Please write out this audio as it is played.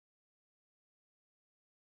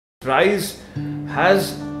Rise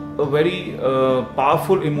has a very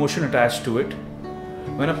powerful emotion attached to it.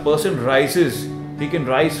 When a person rises, he can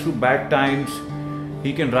rise through bad times,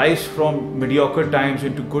 he can rise from mediocre times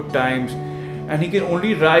into good times, and he can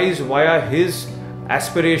only rise via his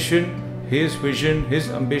aspiration, his vision,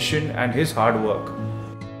 his ambition and his hard work.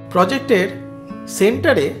 প্রজেক্টের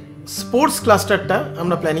সেন্টারে sports ক্লাস্টারটা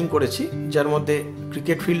আমরা planning করেছি, যার মধ্যে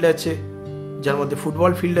cricket field আছে, যার মধ্যে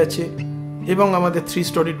football field আছে এবং আমাদের 3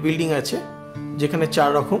 স্টোরিড বিল্ডিং আছে, যেখানে 4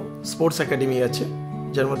 রকম স্পোর্টস একাডেমি আছে,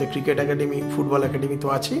 যার মধ্যে ক্রিকেট একাডেমি, ফুটবল একাডেমি তো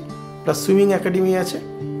আছেই, প্লাস সুইমিং একাডেমি আছে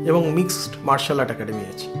এবং মিক্সড মার্শাল আর্ট একাডেমি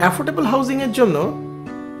আছে। অ্যাফোর্ডেবল হাউজিংয়ের জন্য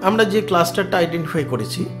আমরা যে ক্লাস্টারটা আইডেন্টিফাই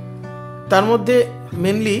করেছি তার মধ্যে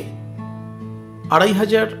মেনলি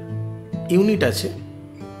 2500 ইউনিট আছে,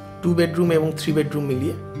 2 বেডরুম এবং 3 বেডরুম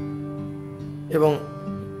মিলিয়ে, এবং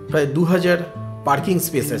প্রায় 2000 পার্কিং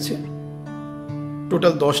স্পেস আছে।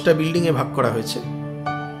 টোটাল 10টা বিল্ডিংয়ে ভাগ করা হয়েছে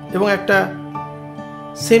এবং একটা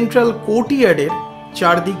সেন্ট্রাল কোর্টইয়ার্ডের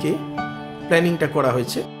চারদিকে প্ল্যানিংটা করা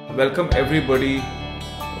হয়েছে। Welcome everybody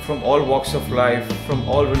from all walks of life, from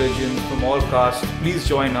all religions, from all castes. Please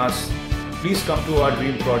join us. Please come to our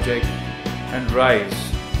dream project and rise.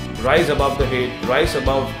 Rise above the hate, rise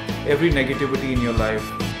above every negativity in your life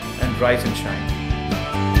and rise and shine.